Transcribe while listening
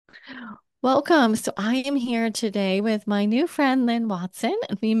Welcome. So I am here today with my new friend Lynn Watson.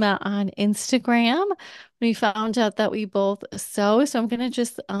 We met on Instagram. We found out that we both sew. So I'm gonna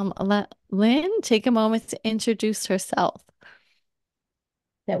just let Lynn take a moment to introduce herself.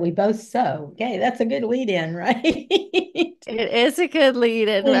 That we both sew. Okay, that's a good lead in, right? It is a good lead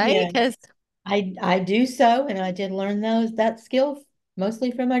in, Lead right? in. Because I do sew, and I did learn that skill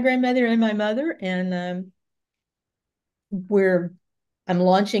mostly from my grandmother and my mother. And we're I'm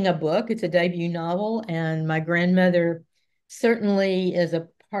launching a book. It's a debut novel, and my grandmother certainly is a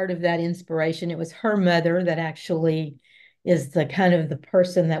part of that inspiration. It was her mother that actually is the kind of the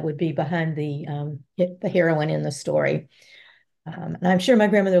person that would be behind the heroine in the story. And I'm sure my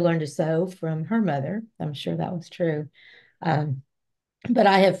grandmother learned to sew from her mother. I'm sure that was true. Um, but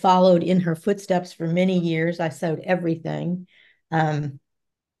I have followed in her footsteps for many years. I sewed everything um,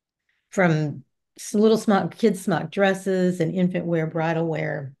 from little smock kids' smock dresses and infant wear, bridal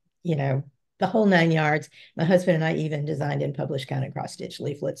wear, you know, the whole 9 yards. My husband and I even designed and published counter cross stitch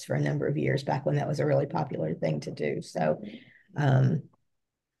leaflets for a number of years back when that was a really popular thing to do. So um,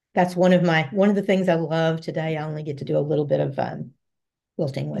 that's one of the things I love today. I only get to do a little bit of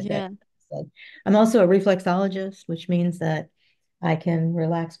quilting with it. yeah, So I'm also a reflexologist, which means that I can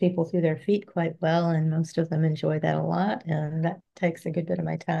relax people through their feet quite well, and most of them enjoy that a lot. And that takes a good bit of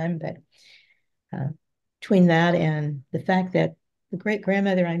my time. But uh, between that and the fact that the great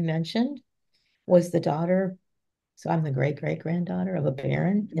grandmother I mentioned was the daughter, so I'm the great great granddaughter of a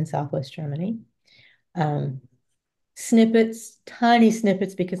baron in Southwest Germany. Um, Snippets, tiny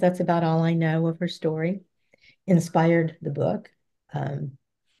snippets, because that's about all I know of her story, inspired the book. Um,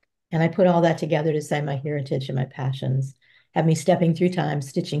 And I put all that together to say my heritage and my passions have me stepping through time,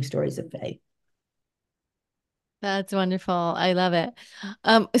 stitching stories of faith. that's wonderful. I love it.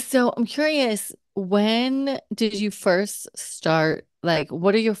 So I'm curious, when did you first start? Like,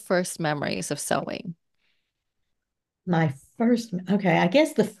 what are your first memories of sewing? Okay, I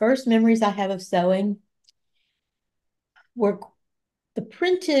guess the first memories I have of sewing were the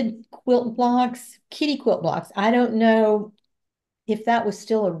printed quilt blocks, kitty quilt blocks. I don't know if that was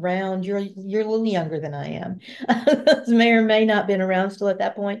still around. You're a little younger than I am. Those may or may not have been around still at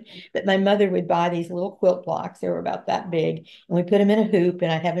that point. But my mother would buy these little quilt blocks. They were about that big, and we put them in a hoop,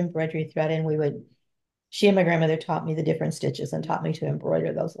 and I'd have embroidery thread, and she and my grandmother taught me the different stitches and taught me to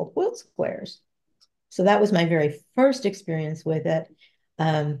embroider those little quilt squares. So that was my very first experience with it.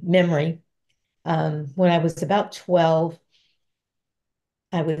 Memory. When I was about 12,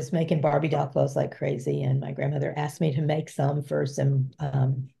 I was making Barbie doll clothes like crazy, and my grandmother asked me to make some for some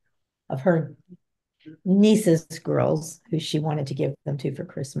of her niece's girls who she wanted to give them to for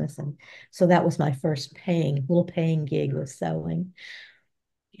Christmas. And so that was my first little paying gig with sewing.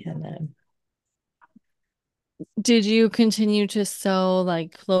 And Did you continue to sew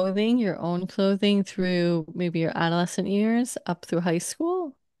like clothing, your own clothing through maybe your adolescent years up through high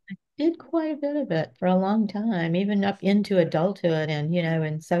school? did quite a bit of it for a long time, even up into adulthood. And,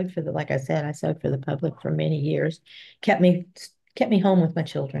 and sewed like I said, I sewed for the public for many years, kept me, kept me home with my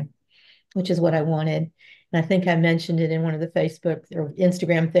children, which is what I wanted. And I think I mentioned it in one of the Facebook or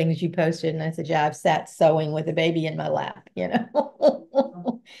Instagram things you posted. And I said, yeah, I've sat sewing with a baby in my lap.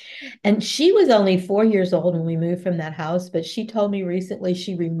 And she was only 4 years old when we moved from that house, but she told me recently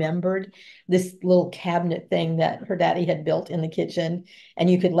she remembered this little cabinet thing that her daddy had built in the kitchen. And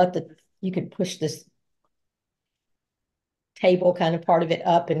you could push this table kind of part of it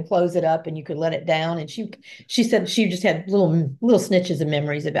up and close it up, and you could let it down. And she said she just had little snitches of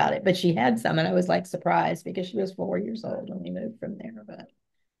memories about it, but she had some, and I was like surprised because she was 4 years old when we moved from there. But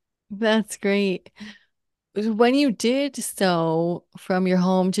That's great. When you did sew from your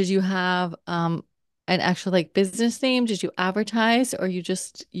home, did you have an actual like business name? Did you advertise or you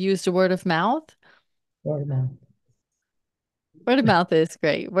just used a word of mouth? word of mouth. Word of mouth is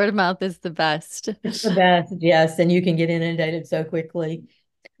great. Word of mouth is the best. It's the best, yes, and you can get inundated so quickly.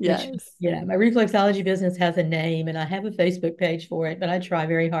 Which, Yes. yeah, my reflexology business has a name, and I have a Facebook page for it, but I try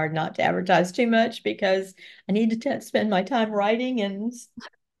very hard not to advertise too much because I need to spend my time writing and,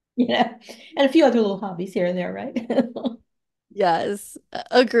 and a few other little hobbies here and there, right? Yes,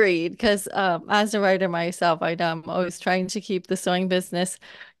 agreed. Because as a writer myself, I know I'm always trying to keep the sewing business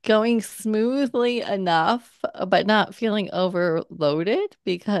going smoothly enough, but not feeling overloaded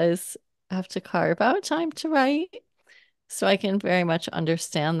because I have to carve out time to write. So I can very much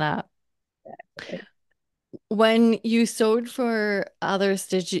understand that. When you sewed for others,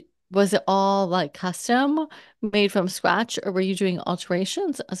 was it all like custom, made from scratch, or were you doing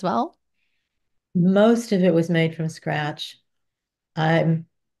alterations as well? Most of it was made from scratch. I'm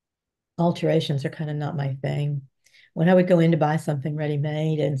Alterations are kind of not my thing. when I would go in to buy something ready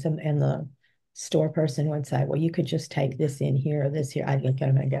made and the store person would say, well, you could just take this in here or this here. I'd look at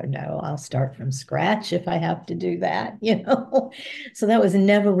them and go, no, I'll start from scratch if I have to do that, you know? So that was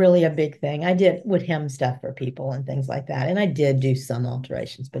never really a big thing. I did would hem stuff for people and things like that. And I did do some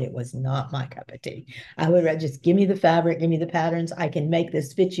alterations, but it was not my cup of tea. I would rather just give me the fabric, give me the patterns. I can make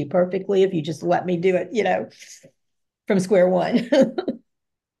this fit you perfectly if you just let me do it, you know, from square one.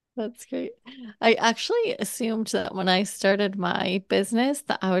 That's great. I actually assumed that when I started my business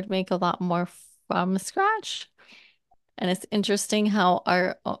that I would make a lot more from scratch. And it's interesting how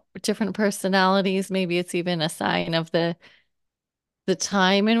our different personalities, maybe it's even a sign of the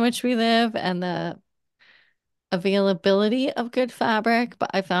time in which we live and the availability of good fabric.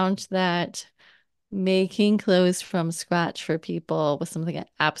 But I found that making clothes from scratch for people was something I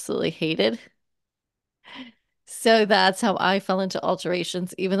absolutely hated. So that's how I fell into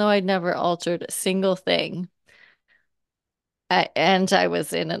alterations, even though I'd never altered a single thing. And I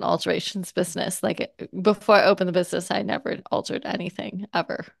was in an alterations business. Like before I opened the business, I never altered anything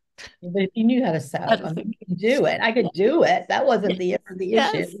ever. But if you knew how to I sew, I just mean, think, you could do it. I could do it. That wasn't the issue.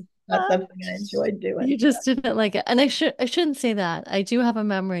 yes, That's uh, something I enjoyed you doing. just didn't like it. And I shouldn't say that. I do have a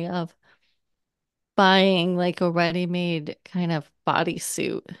memory of buying like a ready-made kind of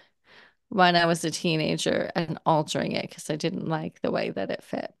bodysuit when I was a teenager and altering it because I didn't like the way that it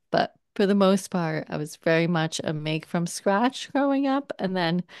fit. But for the most part, I was very much a make from scratch growing up and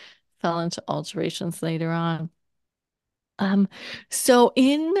then fell into alterations later on. Um, so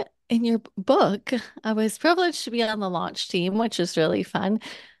in your book, I was privileged to be on the launch team, which is really fun.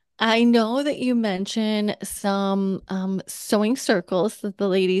 I know that you mentioned some sewing circles that the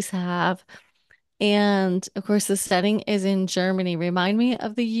ladies have. And of course, the setting is in Germany. Remind me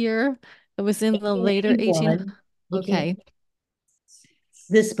of the year. It was in the later 18. 1881. 18, Okay.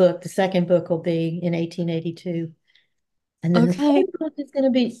 this book, the second book will be in 1882. And then the Okay. third book is going to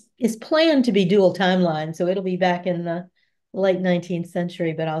be, is planned to be dual timeline. So it'll be back in the late 19th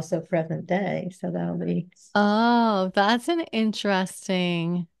century, but also present day. So that'll be, Oh,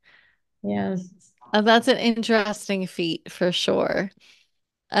 yeah. that's an interesting feat for sure.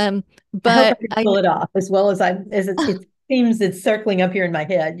 Um, I hope I but can I pull it off as well as it seems it's circling up here in my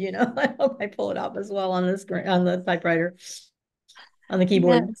head, you know. I hope I pull it off as well on the screen, on the typewriter, on the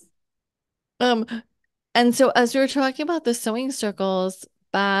keyboard. yes. Um, and so as we were talking about the sewing circles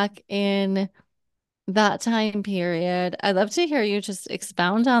back in that time period, I'd love to hear you just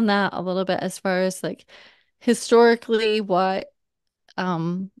expound on that a little bit as far as like historically what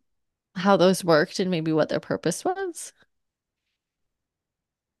how those worked and maybe what their purpose was.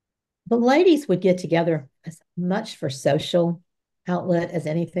 The ladies would get together as much for social outlet as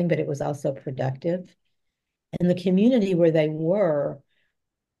anything, but it was also productive. And the community where they were,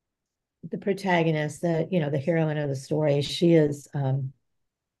 the protagonist, the heroine of the story, she is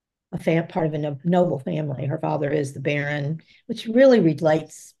part of a noble family. Her father is the Baron, which really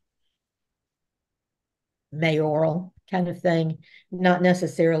relates mayoral kind of thing, not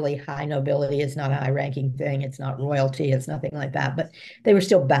necessarily high nobility. It's not a high ranking thing. It's not royalty. It's nothing like that. But they were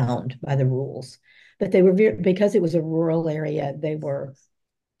still bound by the rules. But they were because it was a rural area. They were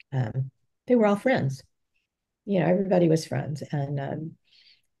all friends. You know, everybody was friends, and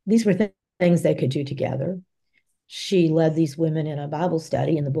these were things they could do together. She led these women in a Bible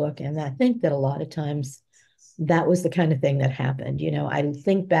study in the book, and I think that a lot of times that was the kind of thing that happened. You know, I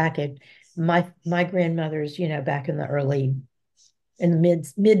think back at my grandmothers, you know, back in the early in the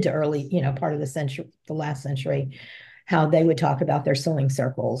mid to early, you know, part of the century, the last century, how they would talk about their sewing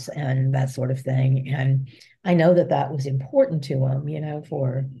circles and that sort of thing. And I know that that was important to them, you know,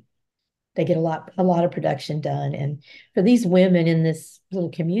 for they get a lot of production done. And for these women in this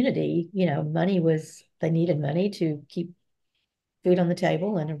little community, you know, they needed money to keep food on the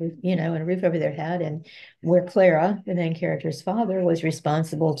table and a roof, you know, and a roof over their head. And where Clara, the main character's father, was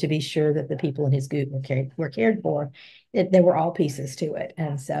responsible to be sure that the people in his group were cared for, there were all pieces to it.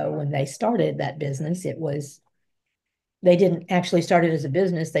 And so when they started that business, they didn't actually start it as a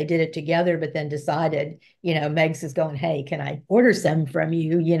business. They did it together, but then decided, you know, Megs is going, hey, can I order some from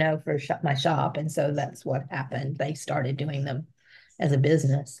you, you know, for my shop? And so that's what happened. They started doing them as a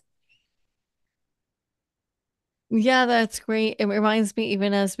business. Yeah, that's great. It reminds me,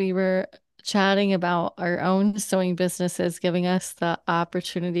 even as we were chatting about our own sewing businesses, giving us the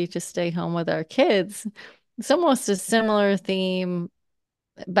opportunity to stay home with our kids. It's almost a similar theme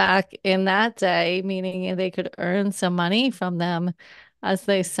back in that day, meaning they could earn some money from them as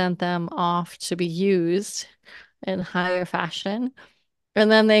they sent them off to be used in higher fashion.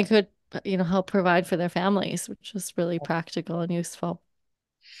 And then they could, help provide for their families, which was really practical and useful.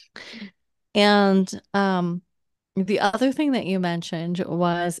 And The other thing that you mentioned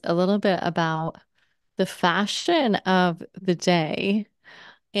was a little bit about the fashion of the day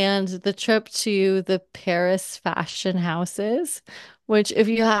and the trip to the Paris fashion houses, which if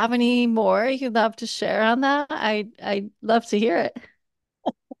you have any more you'd love to share on that, I'd love to hear it.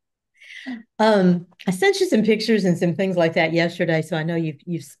 I sent you some pictures and some things like that yesterday, so I know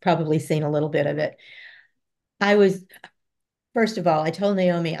you've probably seen a little bit of it. I was First of all, I told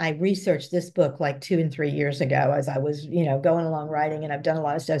Naomi I researched this book like 2 and 3 years ago as I was, going along writing, and I've done a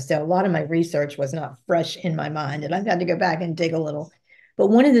lot of stuff. So a lot of my research was not fresh in my mind, and I've had to go back and dig a little. But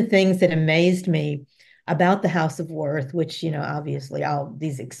one of the things that amazed me about the House of Worth, which, obviously all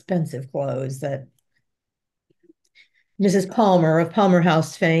these expensive clothes that Mrs. Palmer of Palmer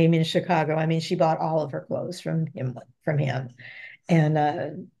House fame in Chicago, I mean, she bought all of her clothes from him. And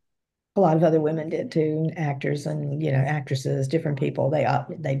a lot of other women did too, actors and, actresses, different people. They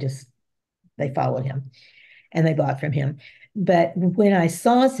followed him and they bought from him. But when I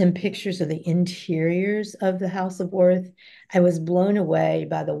saw some pictures of the interiors of the House of Worth, I was blown away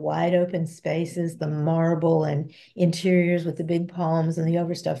by the wide open spaces, the marble and interiors with the big palms and the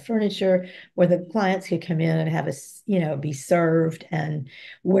overstuffed furniture, where the clients could come in and have be served, and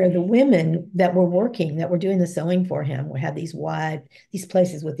where the women that were working, that were doing the sewing for him, had these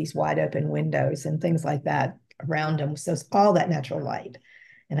places with these wide open windows and things like that around them. So it's all that natural light.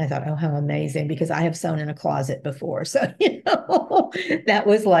 And I thought, oh, how amazing, because I have sewn in a closet before. So, that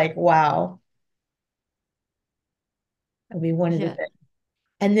was like, wow, that'd be one of the Yeah. things.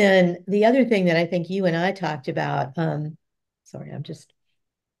 And then the other thing that I think you and I talked about, sorry, I'm just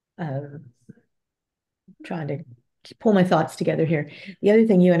um, trying to pull my thoughts together here. The other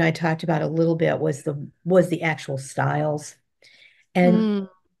thing you and I talked about a little bit was the actual styles. And Mm,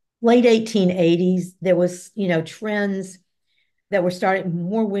 late 1880s, there was, trends that were starting.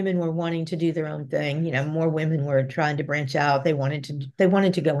 More women were wanting to do their own thing. More women were trying to branch out. They wanted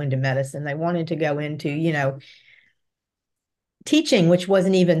to go into medicine. They wanted to go into, teaching, which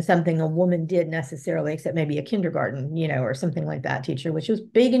wasn't even something a woman did necessarily, except maybe a kindergarten, or something like that teacher, which was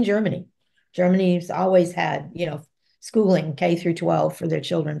big in Germany. Germany's always had, schooling K through 12 for their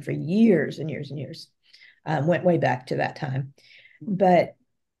children for years and years and years. Went way back to that time. But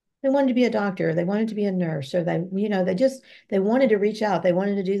they wanted to be a doctor, they wanted to be a nurse, or they wanted to reach out, they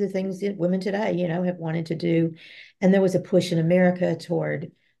wanted to do the things that women today, have wanted to do. And there was a push in America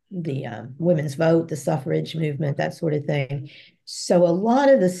toward the women's vote, the suffrage movement, that sort of thing. So a lot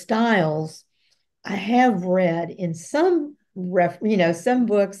of the styles I have read in some books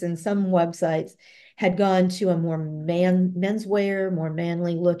and some websites had gone to a more menswear, more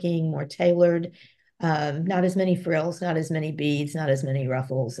manly looking, more tailored, not as many frills, not as many beads, not as many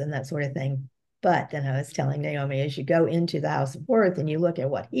ruffles, and that sort of thing. But then I was telling Naomi, as you go into the House of Worth and you look at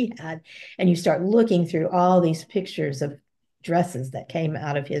what he had, and you start looking through all these pictures of dresses that came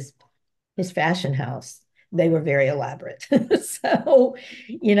out of his fashion house, they were very elaborate. So,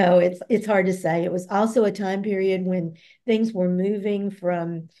 it's hard to say. It was also a time period when things were moving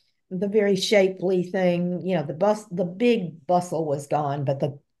from the very shapely thing, the big bustle was gone, but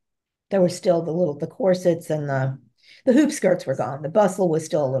there were still the corsets and the hoop skirts were gone. The bustle was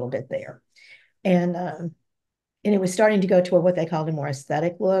still a little bit there. And it was starting to go toward what they called a more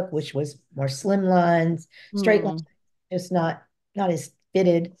aesthetic look, which was more slim lines, straight lines, mm, just not as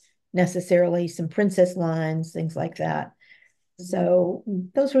fitted necessarily, some princess lines, things like that. So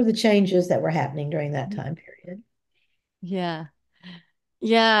those were the changes that were happening during that time period. yeah.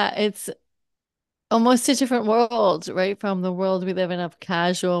 Yeah, it's almost a different world, right? From the world we live in of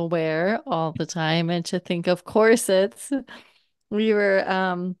casual wear all the time. And to think of corsets, we were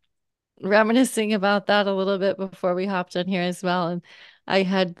reminiscing about that a little bit before we hopped on here as well. And I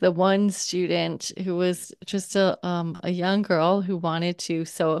had the one student who was just a young girl who wanted to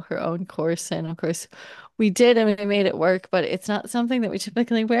sew her own corset. And of course, we did, and we made it work, but it's not something that we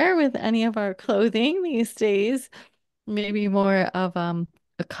typically wear with any of our clothing these days. Maybe more of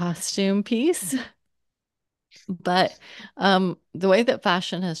a costume piece. But the way that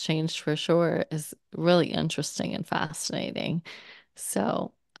fashion has changed for sure is really interesting and fascinating.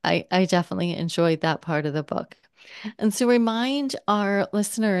 So I definitely enjoyed that part of the book. And so remind our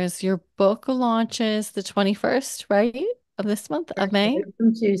listeners, your book launches the 21st, right? Of this month of First, a May. week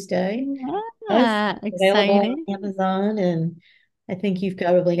from Tuesday. Yes, Yeah, available exciting. on Amazon, and I think you've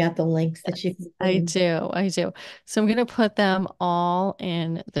probably got the links that you can put I in. do. I do. So I'm going to put them all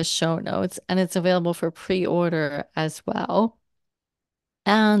in the show notes, and it's available for pre-order as well.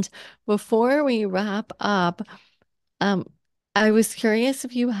 And before we wrap up, um, I was curious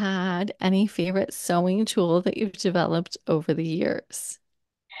if you had any favorite sewing tool that you've developed over the years.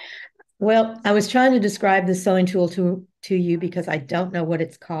 Well, I was trying to describe the sewing tool to you because I don't know what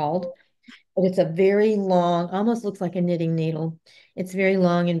it's called, but it's a very long, almost looks like a knitting needle. It's very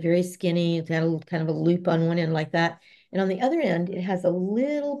long and very skinny. It's got a kind of a loop on one end like that. And on the other end, it has a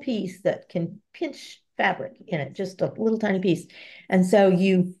little piece that can pinch fabric in it, just a little tiny piece. And so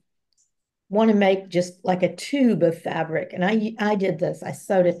you want to make just like a tube of fabric. And I did this. I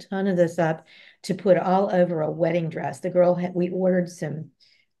sewed a ton of this up to put all over a wedding dress. The girl had, we ordered some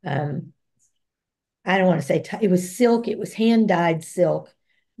um I don't want to say it was silk. It was hand dyed silk,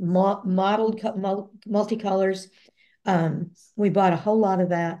 modeled multicolors. We bought a whole lot of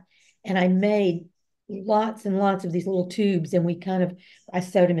that, and I made lots and lots of these little tubes, and I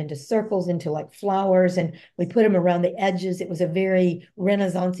sewed them into circles, into like flowers, and we put them around the edges. It was a very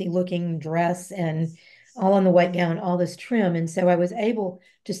Renaissance-y looking dress, and all on the white gown, all this trim, and so I was able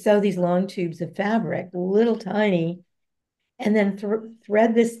to sew these long tubes of fabric, little tiny, and then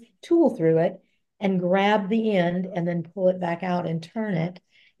thread this tool through it and grab the end and then pull it back out and turn it.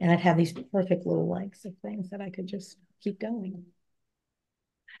 And I'd have these perfect little lengths of things that I could just keep going.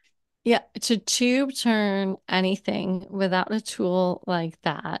 Yeah, to tube turn anything without a tool like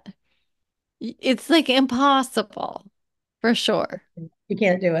that, it's like impossible for sure. You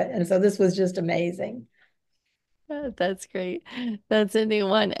can't do it. And so this was just amazing. That's great. That's a new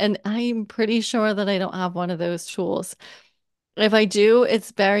one. And I'm pretty sure that I don't have one of those tools. If I do,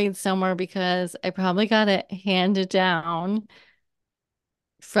 it's buried somewhere because I probably got it handed down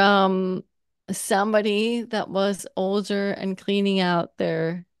from somebody that was older and cleaning out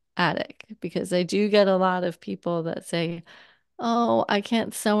their attic. Because I do get a lot of people that say, oh, I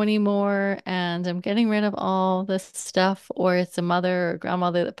can't sew anymore and I'm getting rid of all this stuff, or it's a mother or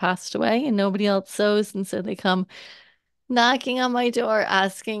grandmother that passed away and nobody else sews, and so they come knocking on my door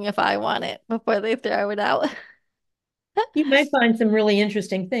asking if I want it before they throw it out. You may find some really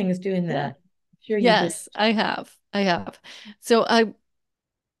interesting things doing Yeah. that. Sure you do. Yes, I have. I have. So I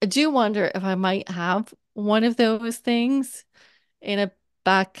do wonder if I might have one of those things in a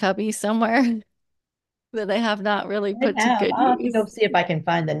back cubby somewhere that I have not really I put to have. good I'll have to go use. see if I can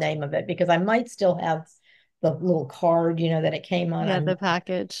find the name of it because I might still have the little card, that it came on. Yeah, I'm the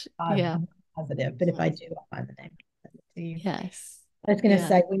package. Yeah. not positive, but if I do, I'll find the name. I'll send it to you. Yes. I was going to Yeah.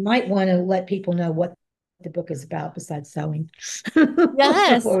 say, we might want to let people know what the book is about besides sewing Yes.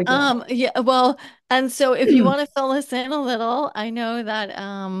 before we get Yeah, well, and so if you want to fill us in a little, I know that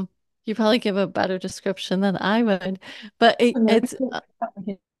you probably give a better description than I would, but No, it's you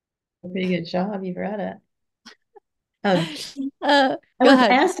did a pretty good job. You've read it. Um, I go was ahead.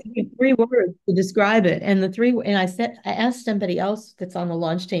 asked to give 3 words to describe it, and I asked somebody else that's on the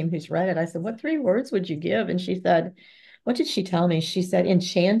launch team who's read it. I said, "What 3 words would you give?" And she said, "What did she tell me?" She said,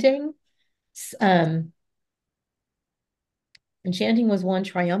 "Enchanting." Um, Enchanting was one,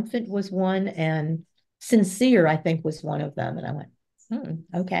 triumphant was one, and sincere, I think, was one of them. And I went,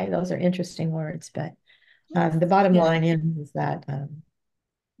 okay, those are interesting words. But the bottom Yeah. line is that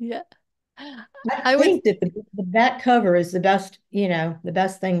Yeah. I I would think that the back cover is the best, the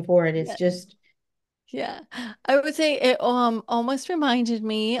best thing for it. It's yeah. just Yeah. I would say it almost reminded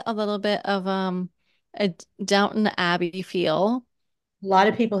me a little bit of a Downton Abbey feel. a lot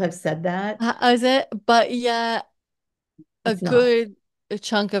of people have said that. Is it? But yeah, a It's not. good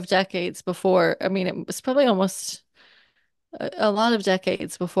chunk of decades before. I mean, it was probably almost a lot of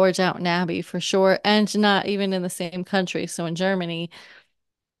decades before Downton Abbey for sure, and not even in the same country, so in Germany.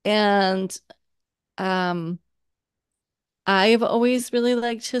 And um, I've always really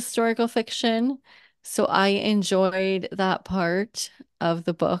liked historical fiction, so I enjoyed that part of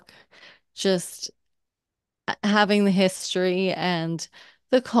the book, just having the history and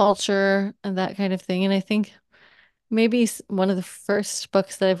the culture and that kind of thing. And I think maybe one of the first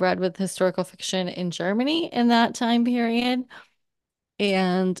books that I've read with historical fiction in Germany in that time period.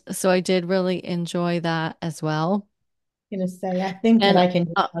 And so I did really enjoy that as well. Going to say, I think that And I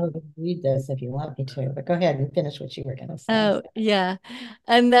can probably read this if you want me to, but go ahead and finish what you were going to say. oh yeah.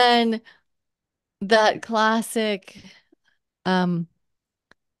 And then that classic um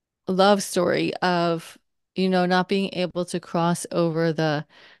love story of, not being able to cross over the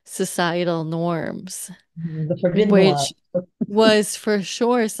societal norms, The forbidden love. which was for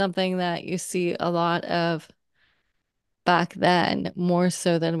sure something that you see a lot of back then, more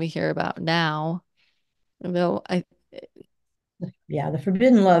so than we hear about now. Though I, Yeah, the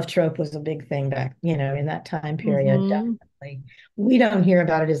forbidden love trope was a big thing back, in that time period, hmm definitely. We don't hear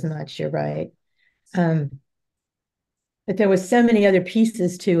about it as much, you're right. Um, but there was so many other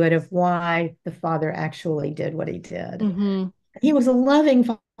pieces to it of why the father actually did what he did. hmm He was a loving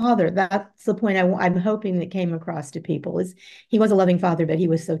father. That's the point I'm hoping that came across to people is he was a loving father, but he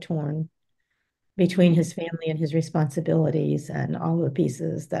was so torn. between his family and his responsibilities and all the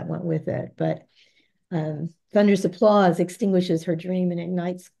pieces that went with it. But thunderous applause extinguishes her dream and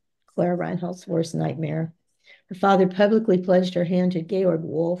ignites Clara Reinhardt's worst nightmare. Her father publicly pledged her hand to Georg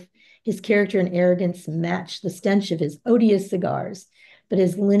Wolf. His character and arrogance match the stench of his odious cigars, but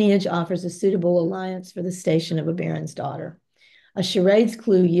his lineage offers a suitable alliance for the station of a baron's daughter. A charade's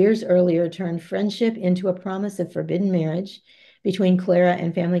clue years earlier turned friendship into a promise of forbidden marriage between Clara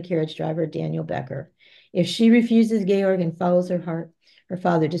and family carriage driver Daniel Becker. If she refuses Georg and follows her heart, her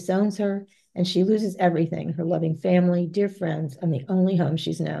father disowns her, and she loses everything, her loving family, dear friends, and the only home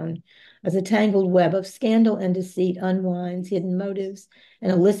she's known. As a tangled web of scandal and deceit unwinds, hidden motives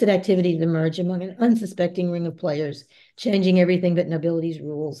and illicit activities emerge among an unsuspecting ring of players, changing everything but nobility's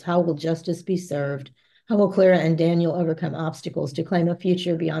rules. How will justice be served? How will Clara and Daniel overcome obstacles to claim a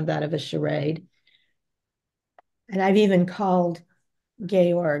future beyond that of a charade? And I've even called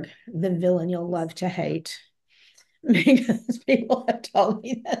Georg the villain you'll love to hate because people have told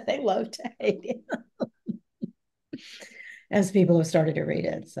me that they love to hate him as people have started to read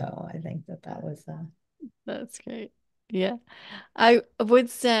it. So I think that that was That's great. Yeah. I would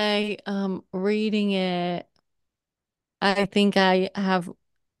say reading it, I think I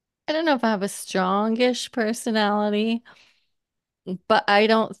don't know if I have a strongish personality, but I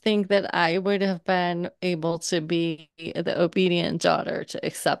don't think that I would have been able to be the obedient daughter to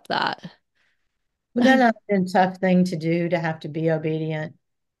accept that. would that not have been a tough thing to do to have to be obedient?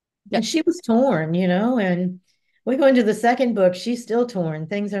 Yeah. And she was torn, and we go into the second book, she's still torn.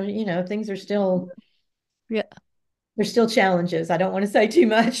 Things are, things are still, Yeah. there's still challenges. I don't want to say too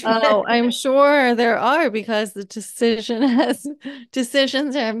much, but Oh, I'm sure there are because the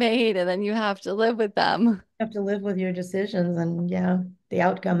decisions are made and then you have to live with them. you have to live with your decisions and yeah, the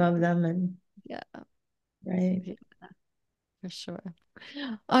outcome of them and Yeah, right. yeah, for sure.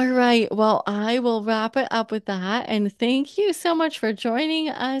 All right. Well, I will wrap it up with that. And thank you so much for joining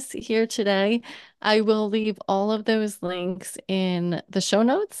us here today. I will leave all of those links in the show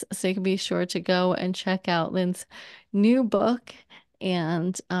notes so you can be sure to go and check out Lynn's new book.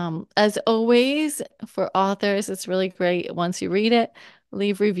 And as always, for authors, it's really great once you read it,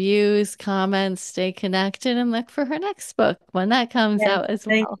 leave reviews, comments, stay connected, and look for her next book when that comes Yes, out as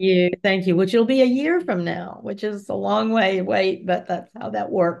thank well. you. Thank you. Which will be a year from now, which is a long way to wait, but that's how that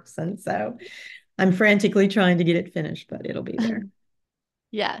works. And so I'm frantically trying to get it finished, but it'll be there.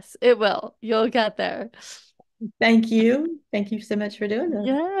 Yes, it will. You'll get there. Thank you. Thank you so much for doing this.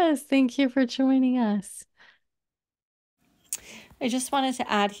 Yes, thank you for joining us. I just wanted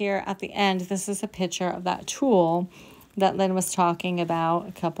to add here at the end, this is a picture of that tool that Lynn was talking about,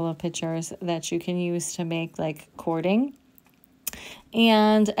 a couple of pictures that you can use to make like cording,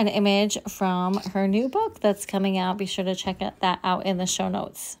 and an image from her new book that's coming out. Be sure to check that out in the show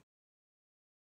notes.